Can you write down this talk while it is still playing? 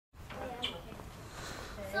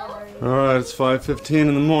Alright, it's 5:15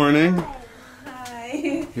 in the morning.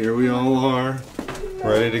 Hi. Here we all are,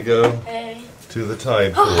 ready to go to the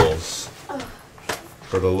tide pools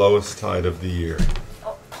for the lowest tide of the year.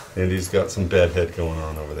 Andy's got some bedhead going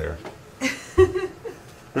on over there.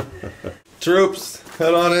 Troops,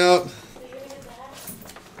 head on out.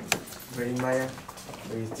 Ready, Maya?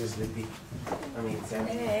 Or you still sleepy? I mean, Sam.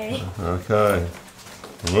 Hey. Okay,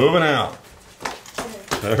 moving out.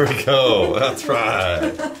 There we go, that's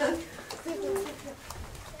right.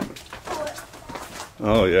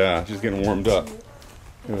 Oh yeah, she's getting warmed up.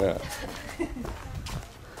 Look at that.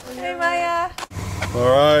 Hey, Maya.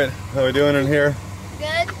 Alright, how we doing in here?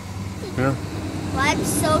 Good. Yeah? Well, I'm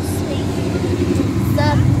so sleepy.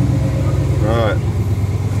 Alright.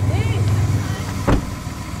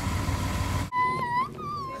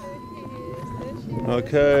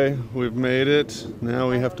 Okay, we've made it. Now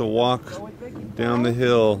we have to walk down the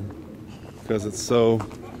hill because it's so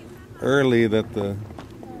early that the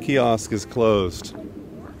kiosk is closed. So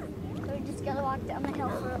we just gotta walk down the hill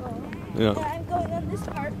for a little. Yeah. I'm going on this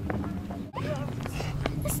part.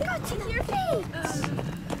 Let's go to your feet.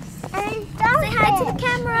 And say hi to the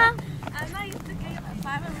camera. I'm not used to getting up at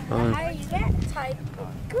 5 in the Hi. morning. How are you getting tied?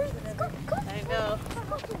 Go. I know.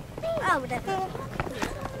 Oh, whatever.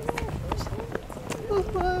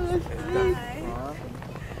 Hi.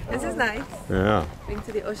 This is nice. Yeah. Being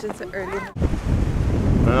to the ocean so early.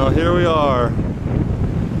 Well, here we are.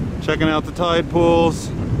 Checking out the tide pools.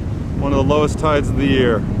 One of the lowest tides of the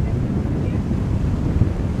year.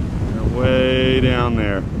 They're way down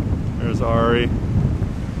there. There's Ari,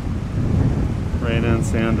 Raina and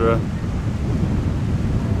Sandra.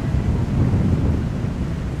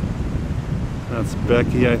 That's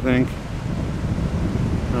Becky, I think.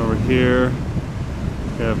 Over here,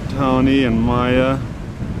 we have Tony and Maya.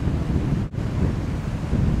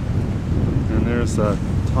 And there's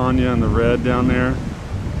Tanya in the red down there.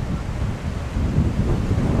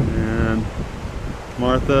 And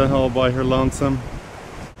Martha all by her lonesome.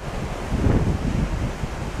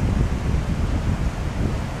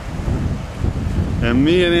 And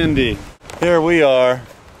me and Indy. Here we are.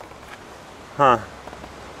 Huh.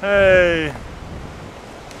 Hey.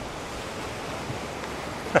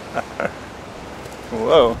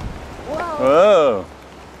 Whoa. Whoa.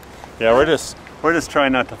 Yeah, we're just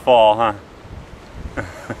trying not to fall, huh?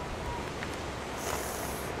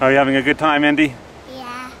 Are you having a good time, Indy?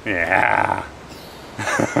 Yeah. Yeah.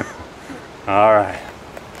 All right.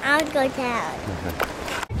 I'll go down.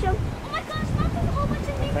 Oh my gosh, look, there's a whole bunch of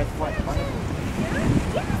things. That's what?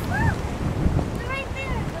 Yeah, look. They're right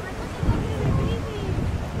there. They're like, look at the baby.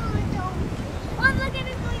 Oh, look at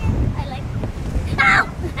it going. I like it. Ow!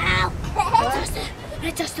 Ow! I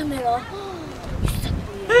touched the middle.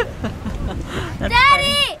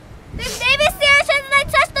 Daddy! There's baby stairs and I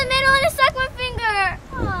touched the middle and I stuck my finger.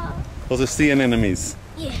 Oh. Those are sea anemones.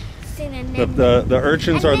 Yeah, The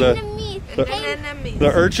urchins are the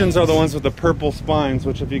urchins are the ones with the purple spines.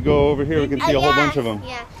 Which, if you go over here, we can see a whole bunch of them.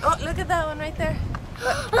 Yeah. Oh, look at that one right there.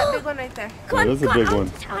 That big one right there. That is a big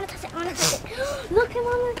one. I want to touch it. Look, come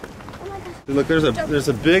on. Oh my gosh. Look, there's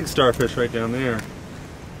a big starfish right down there.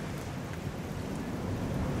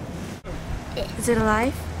 Is it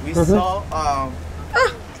alive? We saw, oh,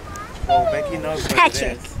 Becky knows what Catch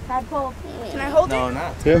it it. is. Can I hold No, it?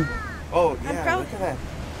 not. Yeah. Oh, yeah, look at that.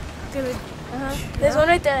 Good. There's one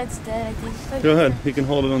right there that's dead, I think. Go ahead. You can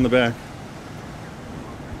hold it on the back.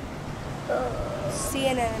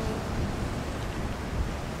 CNN.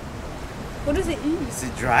 What does it eat? Is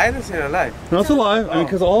it dried or is it alive? No, it's alive. I mean,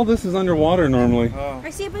 because all this is underwater normally. Oh, I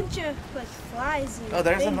see a bunch of like flies. And oh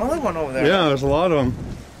there's another one over there. Yeah, there's a lot of them.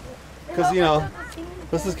 Because, you know,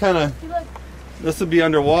 this is kind of, this would be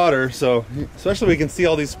underwater, so, especially we can see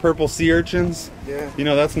all these purple sea urchins. Yeah. You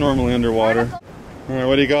know, that's normally underwater. All right,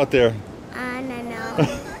 what do you got there? I don't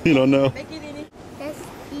know. You don't know.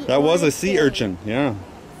 That was a sea urchin, yeah.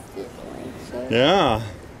 Yeah.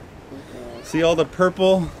 See all the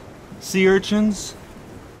purple sea urchins?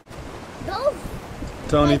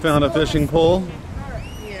 Tony found a fishing pole.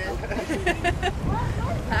 Yeah.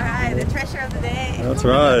 Alright, the treasure of the day. That's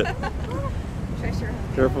right. Treasure.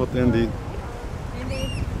 Careful with Indy.